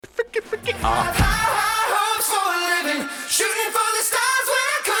hopes for a living, shooting for the stars when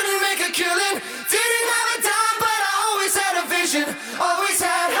I couldn't make a killing. Didn't have a dime, but I always had a vision. Always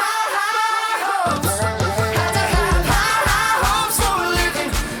had high hopes. Had to have high hopes for a living.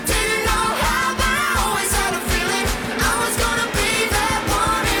 Didn't know how, but I always had a feeling I was gonna be that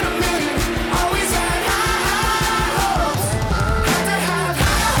one in a million. Always had high hopes. Had to have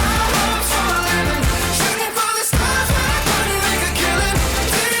high hopes for a living, shooting for the stars when I couldn't make a killing.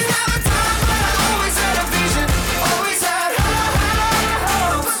 Didn't have a dime, but I always had a vision. Always had high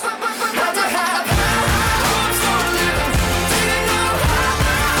hopes. Had to have high hopes for a living. Didn't know how,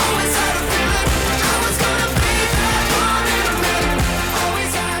 but I always had a feeling I was gonna be that one in a million.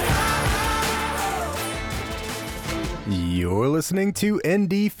 Always had You're listening to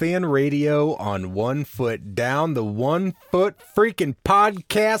ND Fan Radio on One Foot Down, the 1 Foot freaking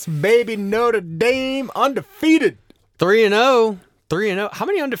podcast, baby. Notre Dame undefeated. 3-0. 3-0. How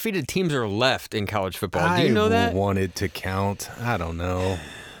many undefeated teams are left in college football? Do you know that? I wanted to count. I don't know.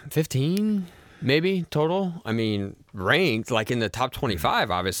 15, maybe total. I mean, ranked like in the top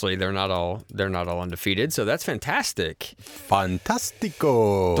 25. Obviously, they're not all undefeated. So that's fantastic.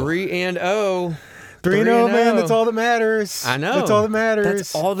 Fantastico. 3-0. 3-0, man. That's all that matters. I know. That's all that matters.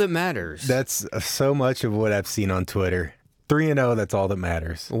 That's all that matters. That's so much of what I've seen on Twitter. 3-0, that's all that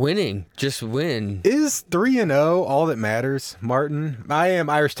matters. Winning. Just win. Is 3-0 all that matters, Martin? I am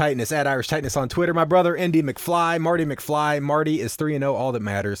Irish Titanus, at Irish Titanus on Twitter. My brother, ND McFly, Marty McFly. Marty, is 3-0 all that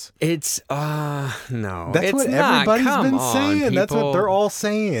matters? It's, no. That's it's what not. everybody's Come been on, saying. people. That's what they're all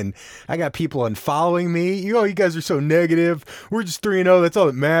saying. I got people unfollowing me. You guys are so negative. We're just 3-0. That's all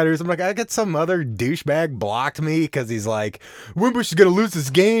that matters. I'm like, I got some other douchebag blocked me because he's like, Wimbush is going to lose this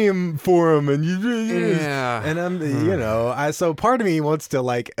game for him. And Yeah. And I'm, so part of me wants to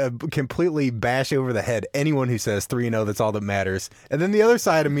like completely bash over the head anyone who says 3-0, that's all that matters. And then the other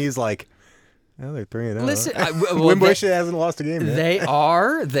side of me is like, oh, they're 3-0. Listen, Wimbush hasn't lost a game yet. They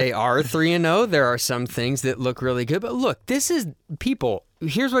are 3-0. There are some things that look really good, but look, this is people.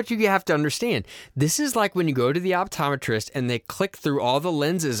 Here's what you have to understand. This is like when you go to the optometrist and they click through all the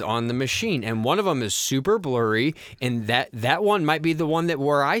lenses on the machine, and one of them is super blurry, and that one might be the one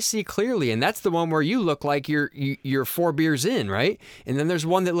where I see clearly, and that's the one where you look like you're 4 beers in, right? And then there's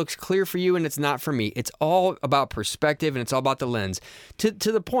one that looks clear for you and it's not for me. It's all about perspective and it's all about the lens. To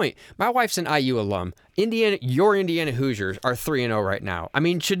the point, my wife's an IU alum. Your Indiana Hoosiers are 3-0 right now. I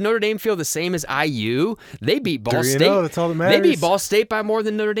mean, should Notre Dame feel the same as IU? They beat Ball State. 3-0, that's all that matters. They beat Ball State by more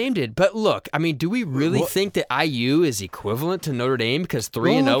than Notre Dame did. But look, I mean, do we really think that IU is equivalent to Notre Dame because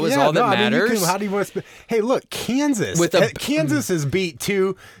 3-0 is all that matters? How do you want to? Hey, look, Kansas. Kansas has beat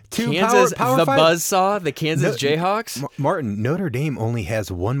two Kansas, power the five. buzzsaw, the Kansas Jayhawks. Martin, Notre Dame only has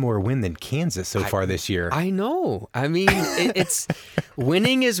one more win than Kansas so far this year. I know. I mean, it's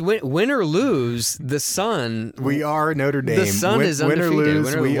winning is win or lose. The Sun. We are Notre Dame. The Sun is undefeated. Win or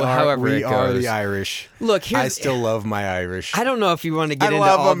lose, we are the goes. Irish. Look, I still love my Irish. I don't know if you want to get into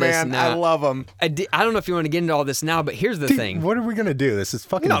love all them, this man. now. I love them. I don't know if you want to get into all this now, but here's the thing. What are we gonna do? This is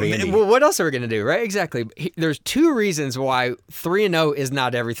fucking Vandy. Well, what else are we gonna do, right? Exactly. There's 2 reasons why 3-0 is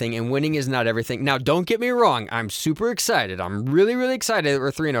not everything and winning is not everything. Now, don't get me wrong. I'm super excited. I'm really, really excited that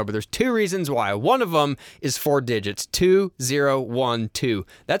we're 3-0, but there's 2 reasons why. One of them is 4 digits. 2, 0, 1, 2.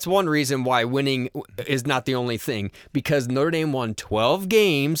 That's one reason why winning is not the only thing, because Notre Dame won 12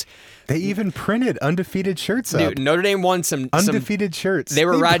 games. They even printed undefeated shirts up. Dude, Notre Dame won some undefeated shirts. They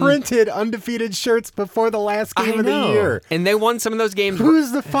printed undefeated shirts before the last game of the year. And they won some of those games.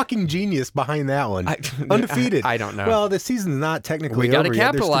 Who's the fucking genius behind that one? Undefeated. I don't know. Well, the season's not technically we over. We got to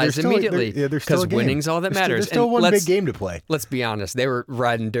capitalize immediately because winning's all that matters. There's still one big game to play. Let's be honest. They were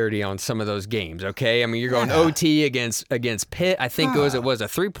riding dirty on some of those games, okay? I mean, you're going OT against Pitt. I think it was a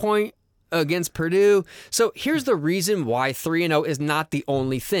 3-point against Purdue. So here's the reason why 3-0 is not the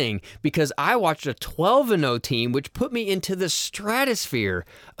only thing, because I watched a 12-0 team, which put me into the stratosphere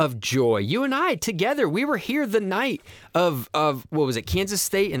of joy. You and I together, we were here the night of what was it, Kansas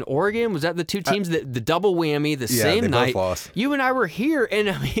State and Oregon? Was that the 2 teams that the double whammy the same night? Both lost. You and I were here, and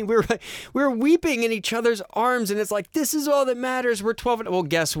I mean we were weeping in each other's arms, and it's like, this is all that matters. We're 12. Well,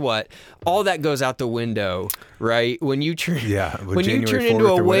 guess what? All that goes out the window, right? When you turn into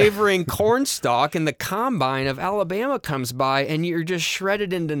a wavering cornstalk and the combine of Alabama comes by and you're just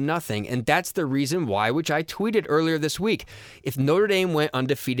shredded into nothing. And that's the reason why, which I tweeted earlier this week, if Notre Dame went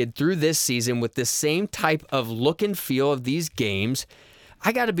undefeated through this season with the same type of look and feel of these games,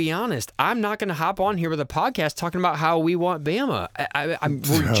 I got to be honest, I'm not going to hop on here with a podcast talking about how we want Bama.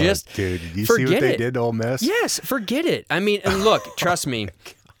 We're just dude, you see what they did to Ole Miss? Yes, forget it. I mean, and look, trust me.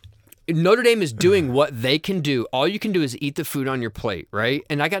 Notre Dame is doing what they can do. All you can do is eat the food on your plate, right?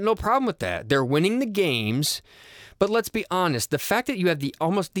 And I got no problem with that. They're winning the games. But let's be honest, the fact that you have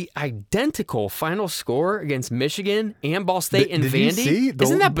almost the identical final score against Michigan and Ball State and Did you see? Vandy,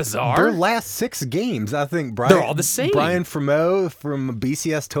 isn't that bizarre? Their last 6 games, I think. They're all the same. Brian Fremeau from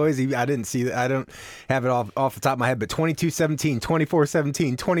BCS Toys, I didn't see that. I don't have it off the top of my head, but 22-17,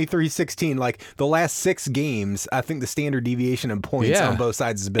 24-17, 23-16. Like the last 6 games, I think the standard deviation in points on both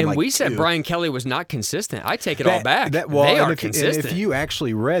sides has been and we said 2. Brian Kelly was not consistent. I take it all back. They are consistent. And if you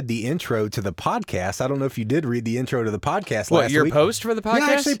actually read the intro to the podcast, I don't know if you did read the intro to the podcast last week. Your post for the podcast? Yeah,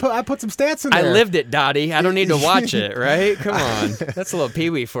 actually, I put some stats in there. I lived it, Dottie. I don't need to watch it, right? Come on, that's a little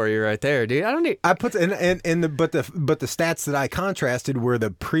peewee for you right there, dude. I don't need. I put but the stats that I contrasted were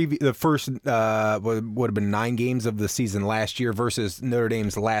the first would have been 9 games of the season last year versus Notre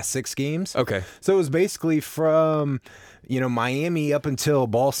Dame's last 6 games. Okay, so it was basically from Miami up until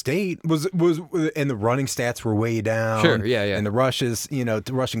Ball State was and the running stats were way down. Sure, yeah, and the rushes, the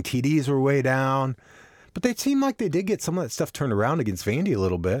rushing TDs were way down. But they seemed like they did get some of that stuff turned around against Vandy a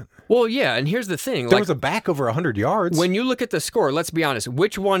little bit. Well, yeah, and here's the thing. There was a back over 100 yards. When you look at the score, let's be honest,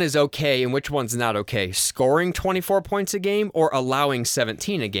 which one is okay and which one's not okay? Scoring 24 points a game or allowing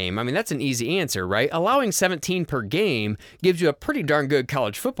 17 a game? I mean, that's an easy answer, right? Allowing 17 per game gives you a pretty darn good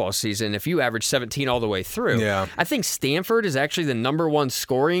college football season if you average 17 all the way through. Yeah. I think Stanford is actually the number 1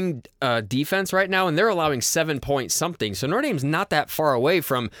 scoring defense right now, and they're allowing 7 point something. So Notre Dame's not that far away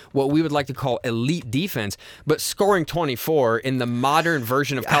from what we would like to call elite defense, but scoring 24 in the modern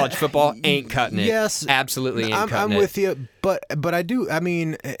version of college football ain't cutting it. Yes, absolutely ain't cutting it. I'm with you, but I do. I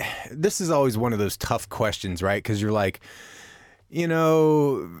mean, this is always one of those tough questions, right? Because you're like,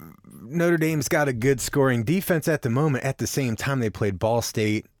 Notre Dame's got a good scoring defense at the moment. At the same time, they played Ball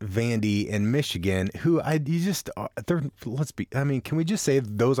State, Vandy, and Michigan, who let's be. I mean, can we just say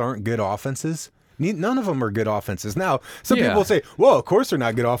those aren't good offenses? None of them are good offenses. Now, some people say, well, of course they're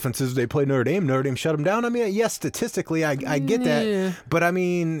not good offenses. They play Notre Dame. Notre Dame shut them down. I mean, yes, statistically, I get that. But, I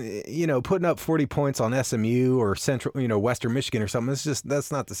mean, putting up 40 points on SMU or Central, Western Michigan or something,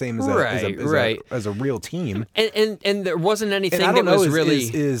 that's not the same as as a real team. And there wasn't anything that was really...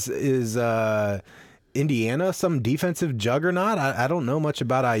 Is Indiana some defensive juggernaut? I don't know much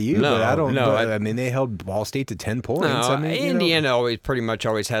about IU, but I don't know. I mean, they held Ball State to 10 points. No, I mean, Indiana pretty much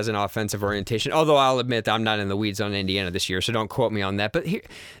always has an offensive orientation, although I'll admit that I'm not in the weeds on Indiana this year, so don't quote me on that. But here,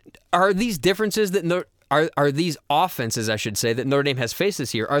 are these differences that are these offenses, I should say, that Notre Dame has faced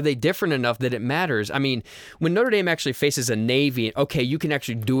this year, are they different enough that it matters? I mean, when Notre Dame actually faces a Navy, okay, you can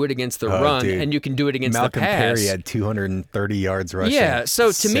actually do it against the run, and you can do it against Malcolm the pass. Perry had 230 yards rushing. Yeah,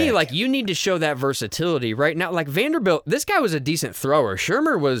 so to me, you need to show that versatility right now. Like Vanderbilt, this guy was a decent thrower.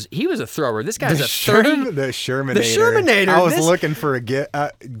 Shermer was a thrower. This guy's the Shermanator. The Shermanator. I was looking for a GIF.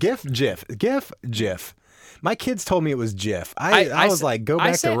 My kids told me it was GIF. I was like, go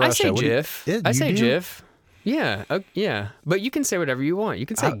back to Russia. I say GIF. I say GIF. Yeah, yeah. But you can say whatever you want. You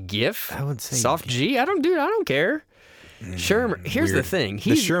can say GIF. I would say soft G. I don't care. Sherman. Here's the thing.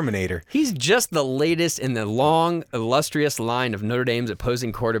 He's the Shermanator. He's just the latest in the long, illustrious line of Notre Dame's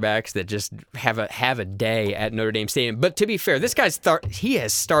opposing quarterbacks that just have a day at Notre Dame Stadium. But to be fair, this guy's he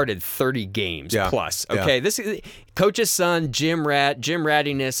has started 30 games plus. Okay, this is coach's son, Jim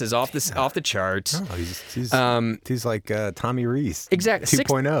Rattiness is off the charts. Oh, he's like Tommy Rees. Exactly.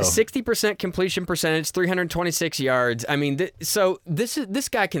 2.0. 60% completion percentage, 326 yards. I mean, this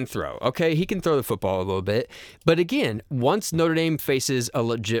guy can throw. Okay, he can throw the football a little bit. But again, once Notre Dame faces a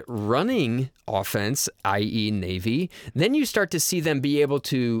legit running offense, i.e. Navy, then you start to see them be able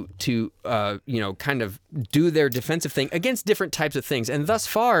to kind of do their defensive thing against different types of things. And thus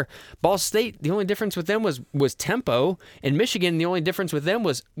far, Ball State, the only difference with them was tempo, and Michigan, the only difference with them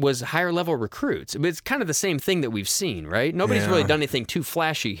was higher level recruits. It's kind of the same thing that we've seen, right? Nobody's really done anything too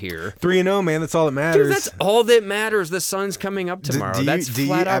flashy here. 3-0, man. That's all that matters. Dude, that's all that matters. The sun's coming up tomorrow. That's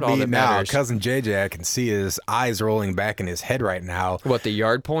flat out all that matters. Now, cousin JJ, I can see his eyes rolling back in his head right now. What, the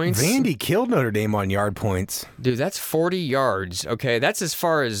yard points? Vandy killed Notre Dame on yard points. Dude, that's 40 yards. Okay, that's as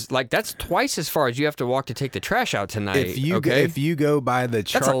far as that's twice as far as you have to walk to take the trash out tonight. If you go by the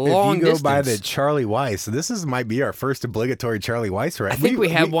Charlie Weiss, this might be our first obligatory Charlie Weiss, right? I think we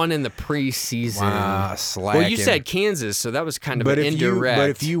had one in the preseason. Wow, slacking. Well, you said Kansas, so that was kind of an indirect. But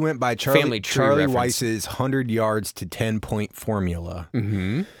if you went by Charlie Weiss's 100 yards to 10 point formula,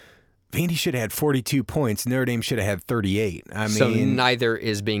 Vandy should have had 42 points. Notre Dame should have had 38. I mean, so neither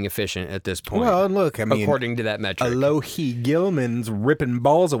is being efficient at this point. Well, look, I mean, according to that metric. Alohi Gilman's ripping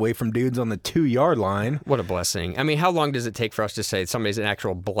balls away from dudes on the 2-yard line. What a blessing. I mean, how long does it take for us to say somebody's an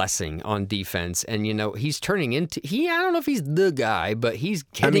actual blessing on defense? And, he's turning into, I don't know if he's the guy, but he's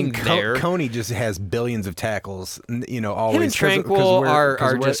getting there. Coney just has billions of tackles, always. Him and Tranquil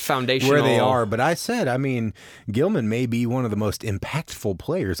are just foundational. Where they are. But I said, Gilman may be one of the most impactful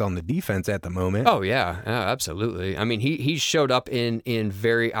players on the defense at the moment. Oh, yeah. Absolutely. I mean, he showed up in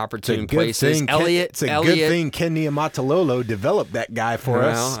very opportune places. It's a good thing Ken Niumatalolo developed that guy for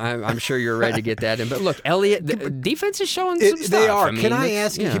us. I'm sure you're ready to get that in. But look, Elliott, the defense is showing some stuff. They are. Can I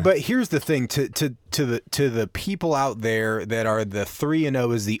ask you? But here's the thing: to the people out there that are the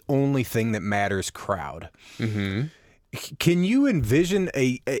 3-0 is the only thing that matters crowd. Mm-hmm. Can you envision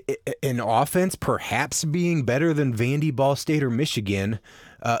an offense perhaps being better than Vandy, Ball State, or Michigan,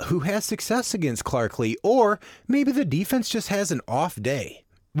 who has success against Clark Lee? Or maybe the defense just has an off day,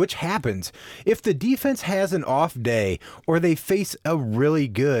 which happens. If the defense has an off day or they face a really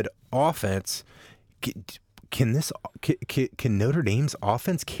good offense, can Notre Dame's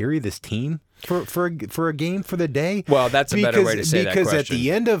offense carry this team for a game, for the day? Well, that's a better way to say that question. Because at the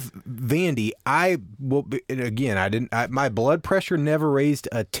end of Vandy, my blood pressure never raised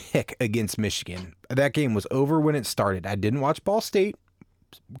a tick against Michigan. That game was over when it started. I didn't watch Ball State.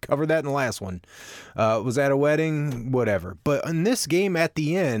 Covered that in the last one. Was at a wedding, whatever. But in this game at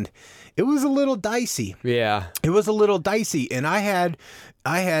the end, it was a little dicey. Yeah. It was a little dicey. And I had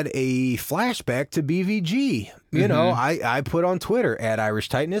a flashback to BVG. I put on Twitter at Irish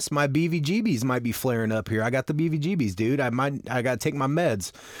Tightness, my BVGBs might be flaring up here. I got the BVGBs, dude. I got to take my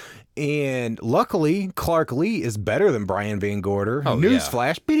meds. And luckily, Clark Lee is better than Brian Van Gorder. Oh,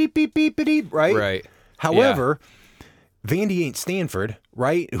 Newsflash, beep, beep, beep, beep, right? Right. However, Vandy ain't Stanford,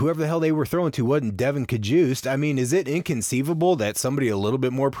 right? Whoever the hell they were throwing to wasn't Devin Cajuste. I mean, is it inconceivable that somebody a little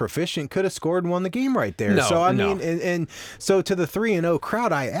bit more proficient could have scored and won the game right there? No, so, and so to the 3-0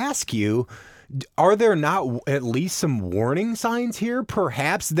 crowd, I ask you, are there not at least some warning signs here,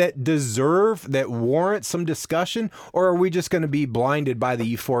 perhaps, that warrant some discussion? Or are we just going to be blinded by the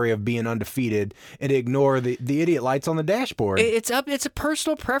euphoria of being undefeated and ignore the idiot lights on the dashboard? It's a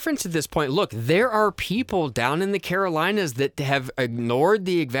personal preference at this point. Look, there are people down in the Carolinas that have ignored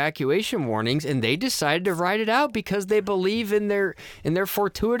the evacuation warnings, and they decided to ride it out because they believe in their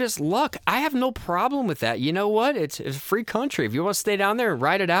fortuitous luck. I have no problem with that. You know what? It's a free country. If you want to stay down there and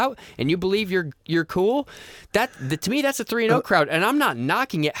ride it out, and you believe you're cool, to me that's a 3-0 crowd, and I'm not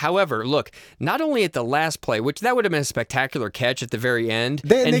knocking it. However, look, not only at the last play, which that would have been a spectacular catch at the very end,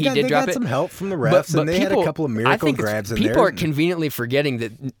 and he did drop it. They got some help from the refs, and they had a couple of miracle grabs in there. People are conveniently forgetting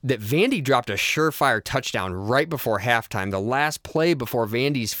that Vandy dropped a surefire touchdown right before halftime. The last play before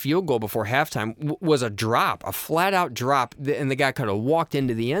Vandy's field goal before halftime was a drop, a flat-out drop, and the guy could have walked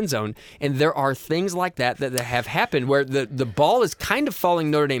into the end zone. And there are things like that have happened where the ball is kind of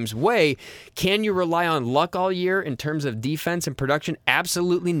falling Notre Dame's way. Can you rely on luck all year in terms of defense and production?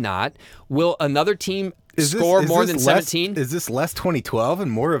 Absolutely not. Will another team score more than 17? Is this less 2012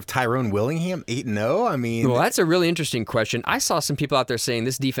 and more of Tyrone Willingham 8-0? I mean, well, that's a really interesting question. I saw some people out there saying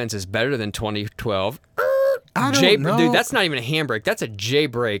this defense is better than 2012. I don't know. Dude, that's not even a handbrake. That's a J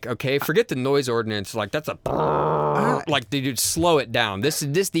brake, okay? Forget the noise ordinance. Like, that's a... dude, slow it down. This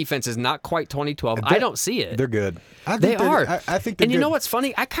defense is not quite 2012. I don't see it. They're good. They are. I think they're and good. you know what's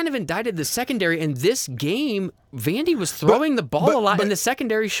funny? I kind of indicted the secondary. In this game, Vandy was throwing the ball a lot, and the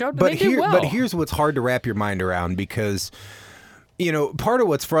secondary showed, but they did well. But here's what's hard to wrap your mind around, because... part of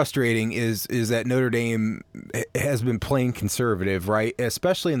what's frustrating is that Notre Dame has been playing conservative, right?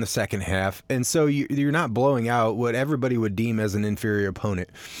 Especially in the second half. And so you're not blowing out what everybody would deem as an inferior opponent.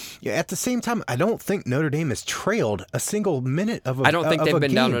 At the same time, I don't think Notre Dame has trailed a single minute of a game. I don't think they've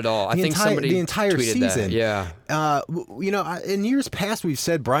been down at all. I think somebody the entire tweeted season. That. Yeah. In years past, we've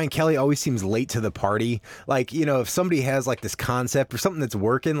said Brian Kelly always seems late to the party. Like, if somebody has like this concept or something that's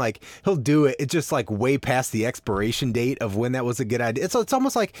working, like he'll do it. It's just like way past the expiration date of when that was a good idea. It's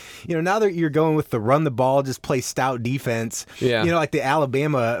almost like, now that you're going with the run the ball, just play stout defense. Yeah. Like the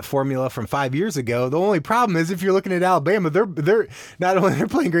Alabama formula from 5 years ago. The only problem is if you're looking at Alabama, they're not only they're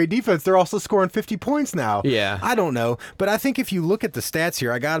playing great defense, they're also scoring 50 points now. Yeah. I don't know, but I think if you look at the stats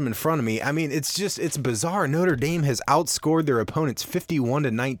here, I got them in front of me. I mean, it's bizarre. Notre Dame has outscored their opponents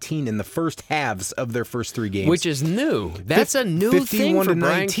 51-19 in the first halves of their first 3 games, which is new. That's a new thing for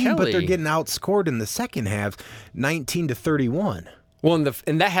Brian Kelly. But they're getting outscored in the second half, 19-31. Well,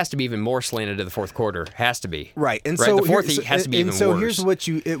 and that has to be even more slanted to the fourth quarter. Has to be. Right. And right? so the fourth has to be even worse.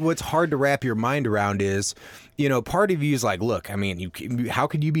 Here's what's hard to wrap your mind around is, part of you is like, look, I mean, how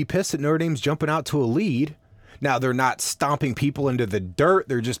could you be pissed at Notre Dame's jumping out to a lead? Now, they're not stomping people into the dirt.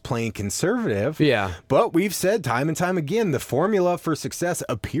 They're just playing conservative. Yeah. But we've said time and time again, the formula for success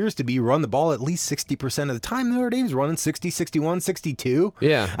appears to be run the ball at least 60% of the time. Notre Dame's running 60, 61, 62.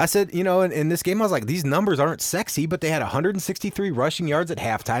 Yeah. I said, in this game, I was like, these numbers aren't sexy, but they had 163 rushing yards at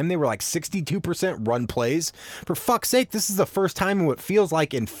halftime. They were like 62% run plays. For fuck's sake, this is the first time in what feels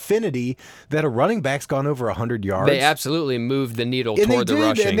like infinity that a running back's gone over 100 yards. They absolutely moved the needle And toward they the did,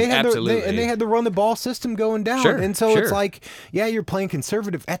 rushing. and they had Absolutely. they had the run the ball system going down. Sure, and so sure. it's like, yeah, you're playing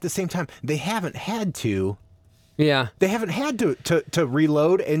conservative. At the same time, they haven't had to. Yeah. They haven't had to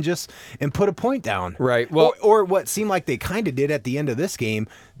reload and put a point down. Right. Well, or what seemed like they kind of did at the end of this game.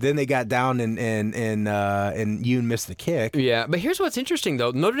 Then they got down and Yoon missed the kick. Yeah, but here's what's interesting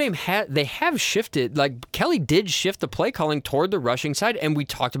though. Notre Dame have shifted. Like Kelly did shift the play calling toward the rushing side, and we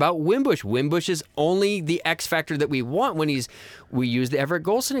talked about Wimbush. Wimbush is only the X factor that we want when we use the Everett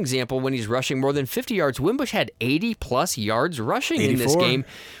Golson example when he's rushing more than 50 yards. Wimbush had 80 plus yards rushing 84. in this game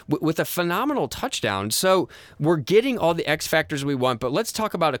with a phenomenal touchdown. So we're getting all the X factors we want, but let's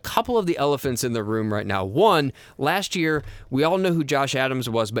talk about a couple of the elephants in the room right now. One, last year, we all know who Josh Adams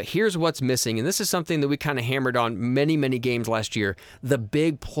was, but here's what's missing, and this is something that we kind of hammered on many, many games last year. The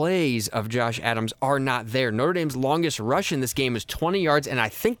big plays of Josh Adams are not there. Notre Dame's longest rush in this game is 20 yards, and I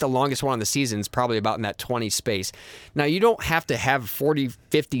think the longest one on the season is probably about in that 20 space. Now, you don't have to have 40,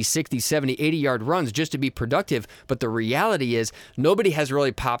 50, 60, 70, 80-yard runs just to be productive, but the reality is nobody has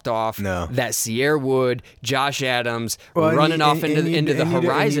really popped off that Sierra Wood, Josh Adams running off into the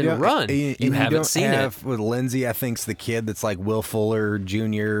horizon run. You haven't seen it. With Lindsey, I think's the kid that's like Will Fuller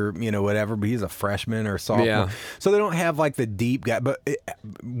Jr., whatever, but he's a freshman or sophomore. Yeah. So they don't have like the deep guy, but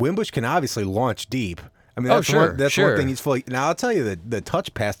Wimbush can obviously launch deep. I mean, that's one thing he's fully. Now, I'll tell you the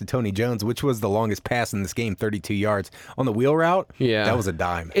touch pass to Tony Jones, which was the longest pass in this game, 32 yards on the wheel route. Yeah, that was a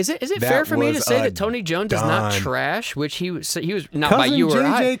dime. Is it fair for me to say that Tony Jones is not trash? Which he was not Cousin by you or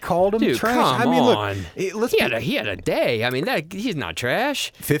I. JJ called him Dude, trash. Come I mean, on. Look, he had a day. I mean, he's not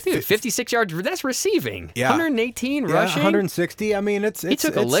trash. 56 yards. That's receiving. Yeah. 118 rushing. 160. I mean, he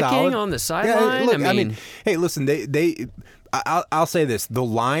took a licking solid. on the sideline. Yeah, I mean, hey, listen, I'll say this: the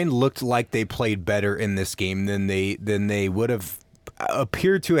line looked like they played better in this game than they would have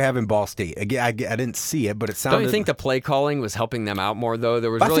appeared to have in Ball State. Again, I didn't see it, but it sounded. Don't you think the play calling was helping them out more though?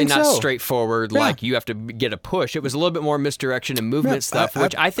 There was really not straightforward. Like you have to get a push. It was a little bit more misdirection and movement stuff,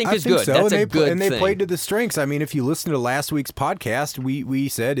 which I think is good. So. That's a good thing. And they thing. played to the strengths. I mean, if you listen to last week's podcast, we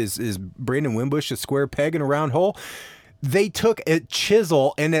said is Brandon Wimbush a square peg in a round hole? They took a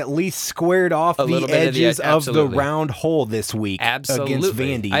chisel and at least squared off the edges of the round hole this week against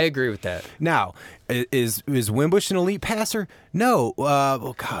Vandy. I agree with that. Now, is Wimbush an elite passer? No.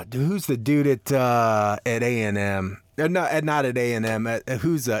 God, who's the dude at A&M? Not at A&M.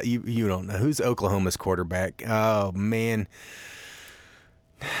 Who's you don't know who's Oklahoma's quarterback? Oh man.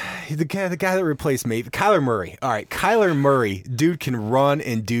 The guy that replaced me, Kyler Murray. All right, Kyler Murray, dude can run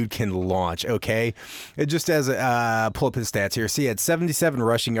and dude can launch, okay? Just as pull up his stats here. See, he had 77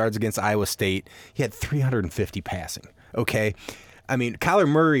 rushing yards against Iowa State. He had 350 passing, okay? I mean, Kyler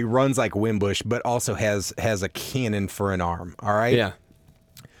Murray runs like Wimbush, but also has a cannon for an arm, all right? Yeah.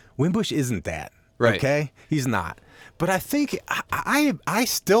 Wimbush isn't that, right. Okay? He's not. But I think I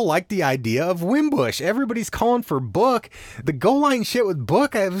still like the idea of Wimbush. Everybody's calling for Book. The goal line shit with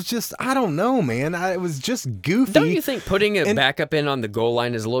Book, I don't know, man. It was just goofy. Don't you think putting a backup in on the goal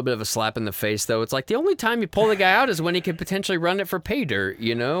line is a little bit of a slap in the face, though? It's like the only time you pull the guy out is when he could potentially run it for pay dirt,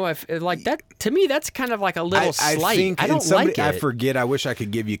 like that, to me, that's kind of like a little slight. I don't like it. I forget. I wish I could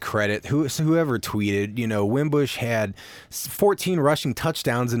give you credit. Whoever tweeted, Wimbush had 14 rushing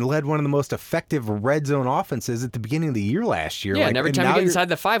touchdowns and led one of the most effective red zone offenses at the beginning of the year last year. Yeah, and every time you get inside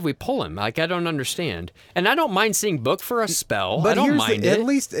the 5, we pull him. Like, I don't understand. And I don't mind seeing Book for a spell. But I don't mind it. At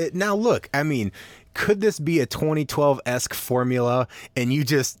least, now look, I mean, could this be a 2012-esque formula and you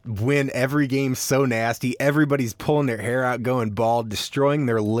just win every game so nasty? Everybody's pulling their hair out, going bald, destroying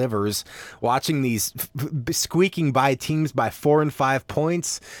their livers, watching these squeaking by teams by 4 and 5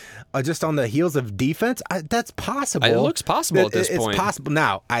 points just on the heels of defense? That's possible. It looks possible at this point. It's possible.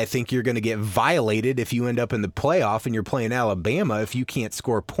 Now, I think you're going to get violated if you end up in the playoff and you're playing Alabama if you can't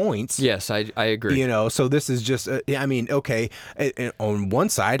score points. Yes, I agree. So this is just, okay, on one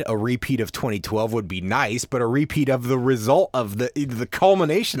side, a repeat of 2012 would would be nice, but a repeat of the result of the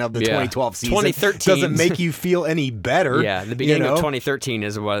culmination of the 2012 season 2013 doesn't make you feel any better. Yeah, the beginning of know? 2013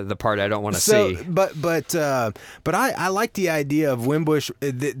 is the part I don't want to So, see. but I like the idea of Wimbush.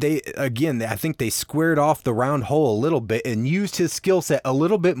 I think they squared off the round hole a little bit and used his skill set a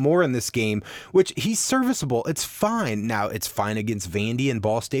little bit more in this game, which he's serviceable. It's fine. Now it's fine against Vandy and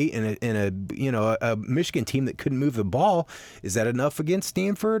Ball State and a Michigan team that couldn't move the ball. Is that enough against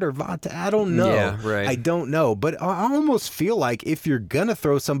Stanford or Vata? I don't know. Yeah, right. I don't know. But I almost feel like if you're gonna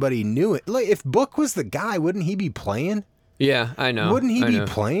throw somebody new, like if Book was the guy, wouldn't he be playing? Yeah, I know. Wouldn't he I be know.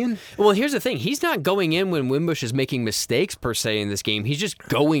 playing? Well, here's the thing. He's not going in when Wimbush is making mistakes, per se, in this game. He's just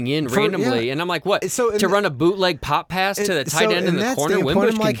going in randomly. yeah. And I'm like, what? So- to run a bootleg pop pass to the tight end in the corner?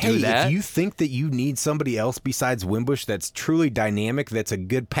 Wimbush can do that. If you think that you need somebody else besides Wimbush that's truly dynamic, that's a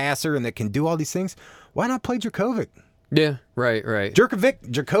good passer, and that can do all these things, why not play Djokovic? Yeah, right.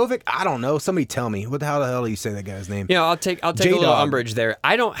 Djokovic, I don't know. Somebody tell me. What the hell do you say that guy's name? Yeah, I'll take a J-Dog. little umbrage there.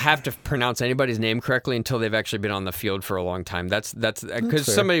 I don't have to pronounce anybody's name correctly until they've actually been on the field for a long time. That's because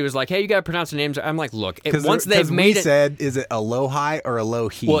fair. somebody was like, "Hey, you got to pronounce the names." I'm like, "Look, Because once they've made it." said, is it Alohi or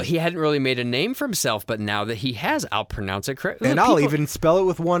Alohi? Well, he hadn't really made a name for himself, but now that he has, I'll pronounce it correctly. and Look, I'll people- even spell it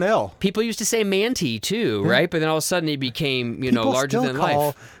with one L. People used to say Manti too, right? But then all of a sudden he became, People larger still than call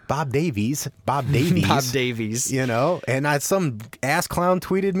life. Bob Davies. Bob Davies. You know, and some ass clown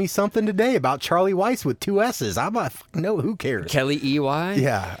tweeted me something today about Charlie Weiss with 2 S's. I'm like, no, who cares? Kelly EY.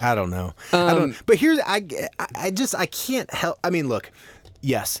 Yeah, I don't know. But here's I can't help. I mean, look,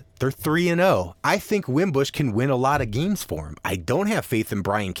 yes, they're 3-0. I think Wimbush can win a lot of games for him. I don't have faith in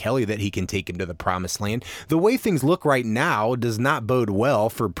Brian Kelly that he can take him to the promised land. The way things look right now does not bode well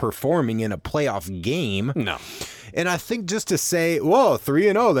for performing in a playoff game. No. And I think just to say, whoa,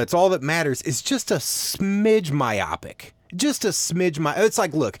 3-0, that's all that matters, is just a smidge myopic. Just a smidge It's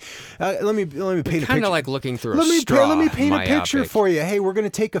like, look, let me paint a picture. Kind of like looking through a straw. Let me paint a picture myopic. for you. Hey, we're going to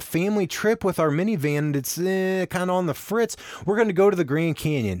take a family trip with our minivan, and it's kind of on the fritz. We're going to go to the Grand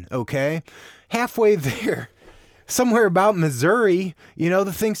Canyon, okay? Halfway there, somewhere about Missouri,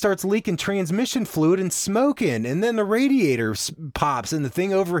 the thing starts leaking transmission fluid and smoking, and then the radiator pops and the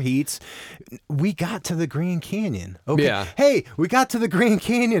thing overheats. We got to the Grand Canyon, okay? Yeah. Hey, we got to the Grand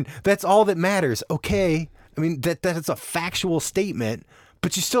Canyon. That's all that matters, okay? I mean, that is a factual statement,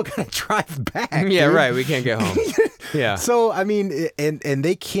 but you still got to drive back. Yeah, dude. right. We can't get home. Yeah. So, I mean, and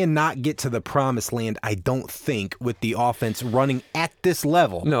they cannot get to the promised land, I don't think, with the offense running at this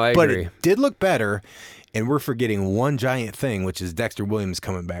level. No, I but agree. It did look better, and we're forgetting one giant thing, which is Dexter Williams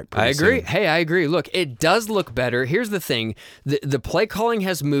coming back pretty I agree. soon. Hey, I agree. Look, it does look better. Here's the thing. The play calling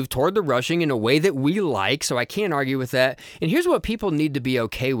has moved toward the rushing in a way that we like, so I can't argue with that. And here's what people need to be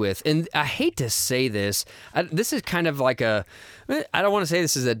okay with. And I hate to say this. This is kind of like I don't want to say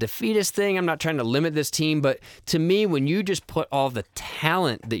this is a defeatist thing. I'm not trying to limit this team, but to me, when you just put all the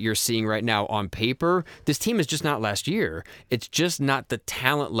talent that you're seeing right now on paper, this team is just not last year. It's just not the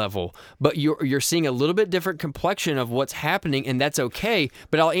talent level. But you're seeing a little bit different complexion of what's happening, and that's okay.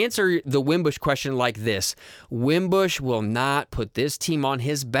 But I'll answer the Wimbush question like this. Wimbush will not put this team on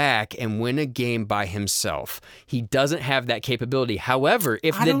his back and win a game by himself. He doesn't have that capability. However,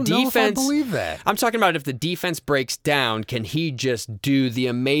 if I the don't know if I defense... believe that. I'm talking about if the defense breaks down, can he just do the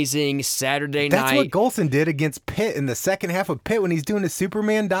amazing Saturday That's night? what Golson did against Pitt in the second half of Pitt when he's doing his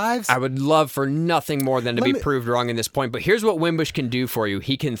Superman dives. I would love for nothing more than to be me- proved wrong in this point. But here's what Wimbush can do for you.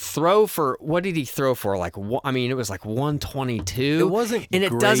 He can throw for, what did he throw for? It was like 122. It wasn't And it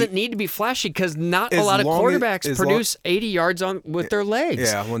great. doesn't need to be flashy because not a As lot of long as- quarterbacks as produce 80 yards with their legs.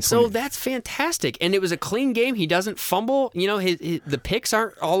 Yeah, 120. So that's fantastic. And it was a clean game. He doesn't fumble. The picks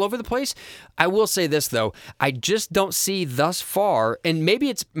aren't all over the place. I will say this, though. I just don't see thus far, and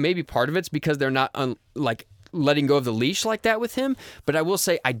maybe part of it's because they're not letting go of the leash like that with him. But I will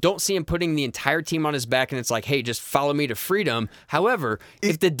say I don't see him putting the entire team on his back and it's like, hey, just follow me to freedom. However,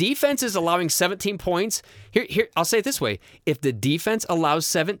 if the defense is allowing 17 points, here I'll say it this way. If the defense allows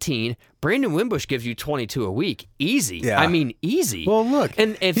 17, Brandon Wimbush gives you 22 a week. Easy. Yeah. I mean, easy. Well, look,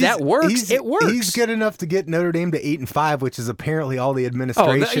 And if that works, it works. He's good enough to get Notre Dame to 8-5, which is apparently all the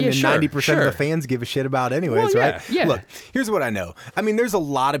administration and 90% of the fans give a shit about, anyways, Well, right? yeah. Look, here's what I know. I mean, there's a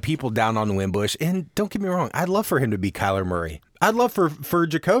lot of people down on Wimbush, and don't get me wrong, I'd love for him to be Kyler Murray. I'd love for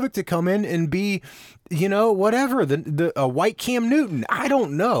Djokovic to come in and be, whatever, a white Cam Newton. I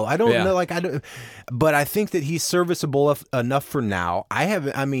don't know. Know. But I think that he's serviceable enough for now.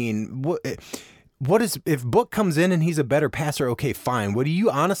 What is if Book comes in and he's a better passer? Okay, fine. What do you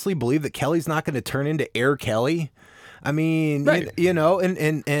honestly believe that Kelly's not going to turn into Air Kelly? I mean, Right.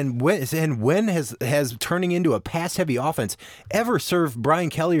 and when has turning into a pass-heavy offense ever served Brian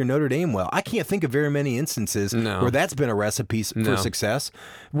Kelly or Notre Dame well? I can't think of very many instances No. where that's been a recipe for No. success.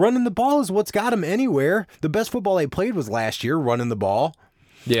 Running the ball is what's got them anywhere. The best football they played was last year, running the ball.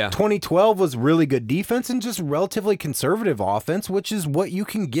 Yeah. 2012 was really good defense and just relatively conservative offense, which is what you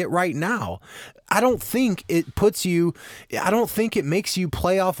can get right now. I don't think it makes you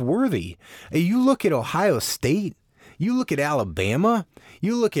playoff worthy. You look at Ohio State, you look at Alabama,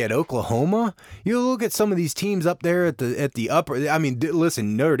 you look at Oklahoma, you look at some of these teams up there at the upper. I mean,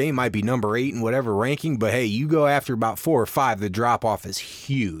 listen, Notre Dame might be number 8 in whatever ranking, but hey, you go after about 4 or 5, the drop off is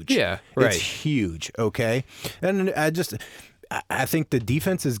huge. Yeah, right. It's huge. Okay, and I think the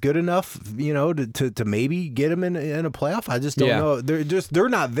defense is good enough, to maybe get them in a playoff. I just don't know. They're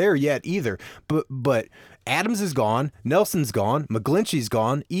not there yet either. But Adams is gone, Nelson's gone, McGlinchey's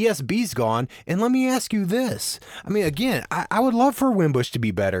gone, ESB's gone, and let me ask you this. I mean, again, I would love for Wimbush to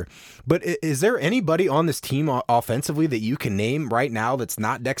be better, but is there anybody on this team offensively that you can name right now that's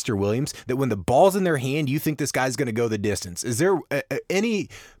not Dexter Williams, that when the ball's in their hand, you think this guy's going to go the distance? Is there any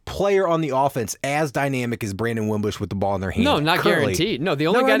player on the offense as dynamic as Brandon Wimbush with the ball in their hand? No, not currently? guaranteed. No, the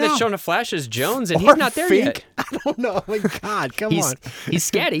only No, guy I that's know. shown a flash is Jones, and Or he's not there Fink. yet. I don't know. Oh my God, come He's on.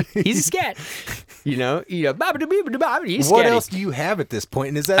 scatty. He's a scat. He's scatty. What else do you have at this point?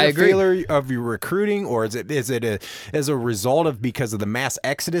 And is that I a agree. failure of your recruiting, or is it as a result of because of the mass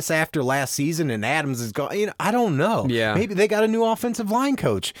exodus after last season and Adams is gone? I don't know. Yeah. Maybe they got a new offensive line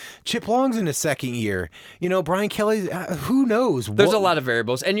coach. Chip Long's in his second year. Brian Kelly. Who knows? There's a lot of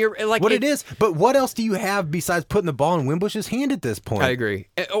variables, and you're like What it is, but what else do you have besides putting the ball in Wimbush's hand at this point? I agree.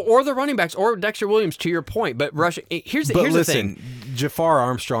 Or the running backs, or Dexter Williams. To your point, but rushing. Here's the listen, thing. Jafar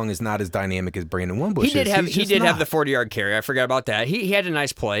Armstrong is not as dynamic as Brandon Wimbush. He did is. have He's he just did have not. the 40-yard carry. I forgot about that. He had a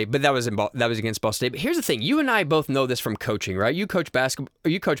nice play, but that was against Ball State. But here's the thing: you and I both know this from coaching, right? You coach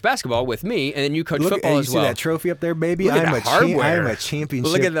basketball with me, and then you coach football you as see well. that trophy up there, baby? Look at I'm the a hardware. I'm a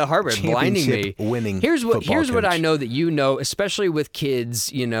championship. Look at the hardware blinding me. championship winning. Here's what football I coach. know that you know, especially with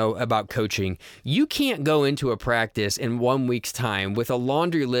kids, about coaching. You can't go into a practice in 1 week's time with a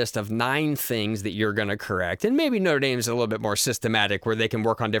laundry list of 9 things that you're going to correct. And maybe Notre Dame is a little bit more systematic where they can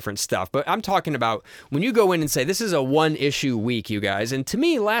work on different stuff. But I'm talking about when you go in and say, this is a one-issue week, you guys. And to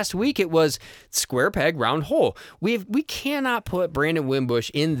me, last week it was square peg, round hole. We cannot put Brandon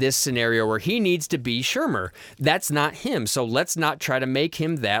Wimbush in this scenario where he needs to be Shermer. That's not him. So let's not try to make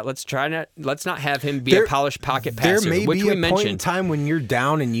him that. Let's not have him be a polished pocket passer, There may which be we a point in mentioned. time when you're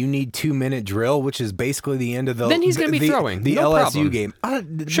down and you need 2-minute drill, which is basically the end of the. Then he's gonna be the- throwing. the No LSU problem. game.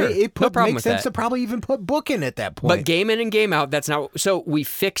 Sure. It No problem makes with sense that. to probably even put Book in at that point. But game in and game out, that's not. So we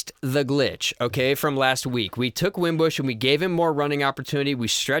fixed the glitch, okay, from last week. We took Wimbush and we gave him more running opportunity. We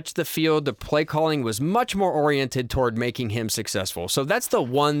stretched the field. The play calling was much more oriented toward making him successful. So that's the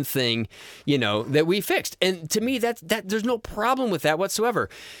one thing, that we fixed. And to me, that there's no problem with that whatsoever.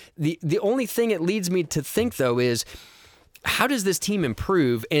 The only thing it leads me to think, though, is how does this team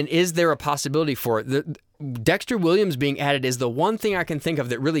improve, and is there a possibility for it? Dexter Williams being added is the one thing I can think of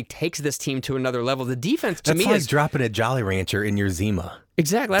that really takes this team to another level. The defense, to That's me, like is dropping a Jolly Rancher in your Zima.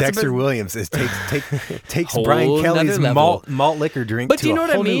 exactly. That's Dexter about- Williams takes Whole Brian Kelly's nother level. malt liquor drink But to do you know a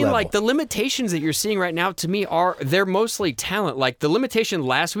what I whole new mean? level. Like the limitations that you're seeing right now, to me, they're mostly talent. Like the limitation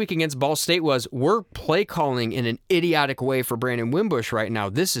last week against Ball State was we're play calling in an idiotic way for Brandon Wimbush right now.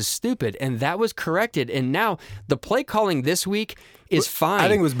 This is stupid, and that was corrected. And now the play calling this week is fine. I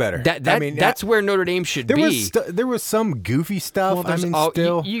think it was better. That's where Notre Dame should be. There was some goofy stuff. Well, I mean, there's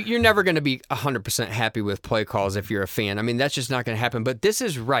still. you're never going to be 100% happy with play calls if you're a fan. I mean, that's just not going to happen. But this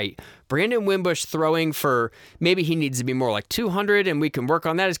is right. Brandon Wimbush throwing for maybe he needs to be more like 200, and we can work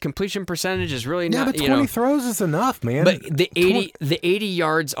on that. His completion percentage is really Yeah, not. but 20 throws is enough, man. But the 80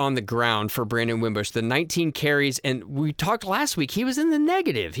 yards on the ground for Brandon Wimbush, the 19 carries, and we talked last week, he was in the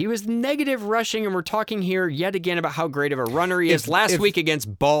negative. He was negative rushing, and we're talking here yet again about how great of a runner he is. Last week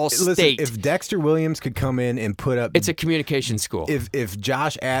against Ball Listen, State, if Dexter Williams could come in and put up, it's a communication school. if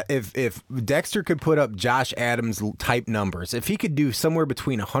Dexter could put up Josh Adams type numbers, if he could do somewhere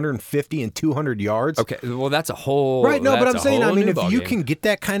between 150 and 200 yards. Okay, well, that's a whole Right, no, but that's I'm a saying, I whole mean, new if you ballgame. can get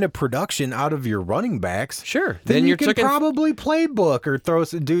that kind of production out of your running backs, Sure, then you you're can taking probably play Book or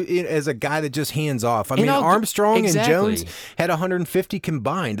do it as a guy that just hands off. I mean, I'll- Armstrong exactly. and Jones had 150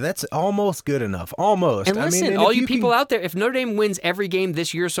 combined. That's almost good enough. Almost. And listen, I mean, all if you people can, out there, if Notre Dame wins every game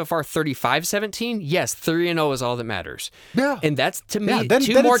this year so far 35-17, yes, 3-0 is all that matters. Yeah. And that's, to me, yeah, then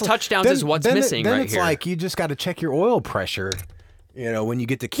two more it's like- touchdowns then- is what's then missing then right it's here. like you just got to check your oil pressure. When you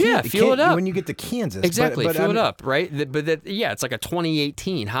get to fuel it up. When you get to Kansas, Exactly, but fill I it mean, up, right? It's like a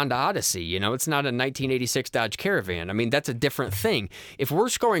 2018 Honda Odyssey. It's not a 1986 Dodge Caravan. I mean, that's a different thing. If we're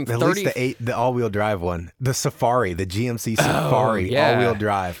scoring At 30, least the all-wheel drive one, the Safari, the GMC Safari yeah. all-wheel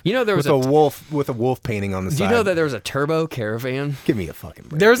drive. There was with a wolf painting on the Do side. you know that there was a turbo Caravan? Give me a fucking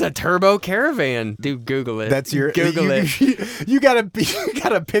break. There's a turbo Caravan. Dude, Google it. That's your Google it. You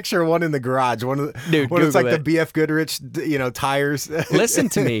gotta picture one in the garage. When it's Google like it. the BF Goodrich, tires. Listen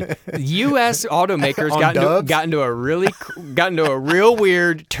to me. U.S. automakers On got into a real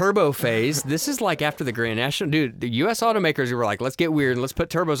weird turbo phase. This is like after the Grand National. Dude, the U.S. automakers were like, let's get weird and let's put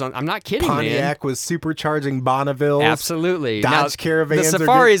turbos on. I'm not kidding, man. Pontiac was supercharging Bonnevilles. Absolutely. Dodge Caravans. The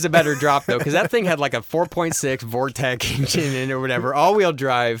Safari is a better drop though, because that thing had like a 4.6 Vortec engine in it or whatever, all-wheel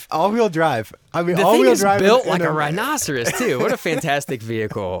drive. All-wheel drive. I mean, The all-wheel thing is drive built and like a rhinoceros too. What a fantastic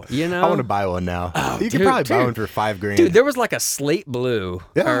vehicle! I want to buy one now. You could dude, probably buy dude. one for $5,000. Dude, there was like a slate blue,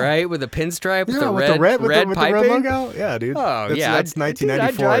 Yeah. all right, with a pinstripe with yeah, the with red, the red, red with piping. the red logo. Yeah, dude. Oh, yeah. That's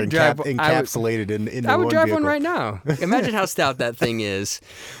 1994 I'd drive- encapsulated in I would one drive vehicle. one right now. Imagine how stout that thing is.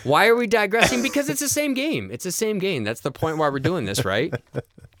 Why are we digressing? Because it's the same game. It's the same game. That's the point why we're doing this, right?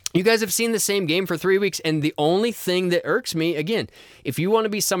 You guys have seen the same game for 3 weeks, and the only thing that irks me, again, if you want to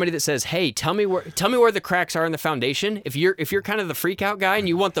be somebody that says, "Hey, tell me where the cracks are in the foundation," if you're kind of the freak out guy and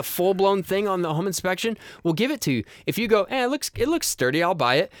you want the full blown thing on the home inspection, we'll give it to you. If you go, it looks sturdy, I'll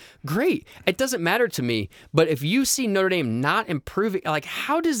buy it. Great, it doesn't matter to me. But if you see Notre Dame not improving, like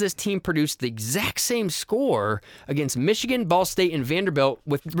how does this team produce the exact same score against Michigan, Ball State, and Vanderbilt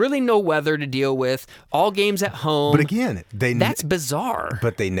with really no weather to deal with, all games at home? But again, That's bizarre.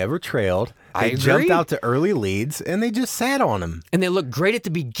 But they never trailed. I They jumped agree. out to early leads and they just sat on them. And they look great at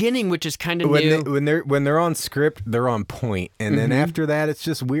the beginning, which is kind of new. When they're on script, they're on point, and then after that, it's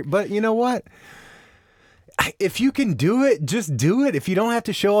just weird. But you know what? If you can do it, just do it. If you don't have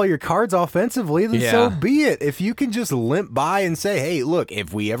to show all your cards offensively, then so Yeah. be it. If you can just limp by and say, "Hey, look,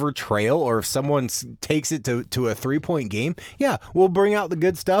 if we ever trail or if someone takes it to a 3-point game, yeah, we'll bring out the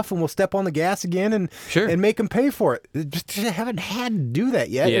good stuff and we'll step on the gas again and Sure. and make them pay for it." Just haven't had to do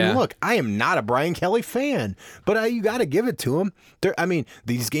that yet. Yeah. And look, I am not a Brian Kelly fan, but you got to give it to him.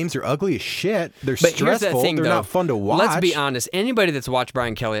 These games are ugly as shit. They're But here's stressful. that thing, They're though. not fun to watch. Let's be honest. Anybody that's watched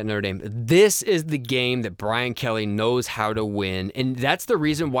Brian Kelly at Notre Dame, this is the game that Brian Kelly knows how to win. And that's the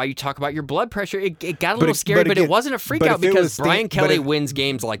reason why you talk about your blood pressure. It got a little scary, but again, it wasn't a freak but out if it because was Brian Kelly but if- wins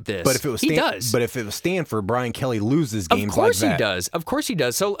games like this. But if it was he does. But if it was Stanford, Brian Kelly loses games Of course like that. he does. Of course he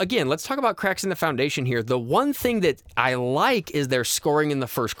does. So again, let's talk about cracks in the foundation here. The one thing that I like is they're scoring in the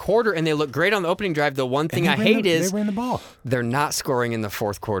first quarter and they look great on the opening drive. The one thing I hate is they ran the ball. they're not scoring in the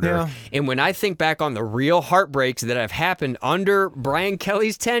fourth quarter. Yeah. And when I think back on the real heartbreaks that have happened under Brian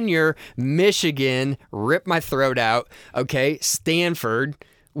Kelly's tenure, Michigan ripped my throat out. Okay. Stanford,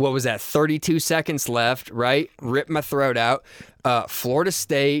 what was that? 32 seconds left, right? Ripped my throat out. Florida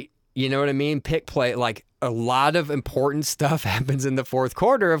State, you know what I mean? Pick play, like a lot of important stuff happens in the fourth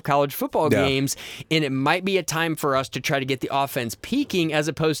quarter of college football Yeah. games, and it might be a time for us to try to get the offense peaking as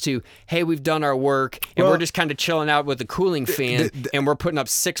opposed to, hey, we've done our work and Well, we're just kind of chilling out with a cooling fan and we're putting up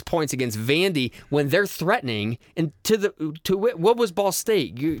 6 points against Vandy when they're threatening. And what was Ball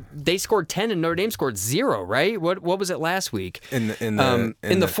State? They scored 10 and Notre Dame scored 0, right? What was it last week? In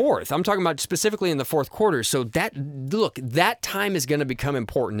the fourth. I'm talking about specifically in the fourth quarter. So that time is going to become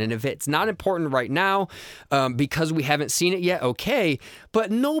important. And if it's not important right now, because we haven't seen it yet, okay.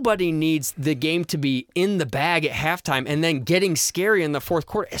 But nobody needs the game to be in the bag at halftime and then getting scary in the fourth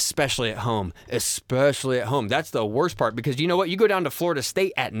quarter, especially at home. Especially at home. That's the worst part because you know what? You go down to Florida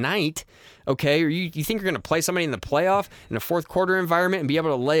State at night, okay, or you think you're going to play somebody in the playoff in a fourth quarter environment and be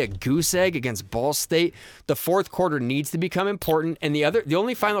able to lay a goose egg against Ball State. The fourth quarter needs to become important. And the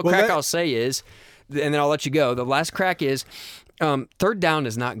only final crack I'll say is, and then I'll let you go, the last crack is, third down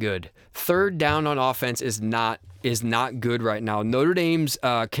is not good. Third down on offense is not good right now. Notre Dame's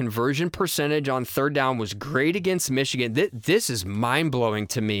conversion percentage on third down was great against Michigan. This is mind-blowing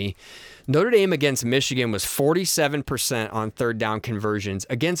to me. Notre Dame against Michigan was 47% on third down conversions.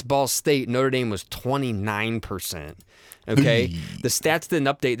 Against Ball State, Notre Dame was 29%. Okay? The stats didn't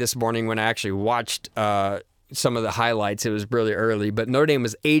update this morning when I actually watched some of the highlights. It was really early, but Notre Dame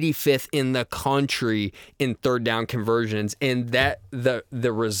was 85th in the country in third down conversions, and that the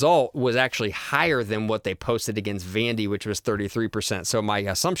result was actually higher than what they posted against Vandy, which was 33%. So my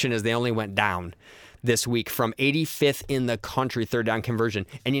assumption is they only went down this week from 85th in the country third down conversion.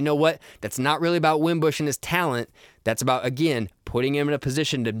 And you know what? That's not really about Wimbush and his talent. That's about, again, putting him in a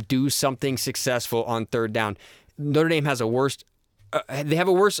position to do something successful on third down. Notre Dame has a worse They have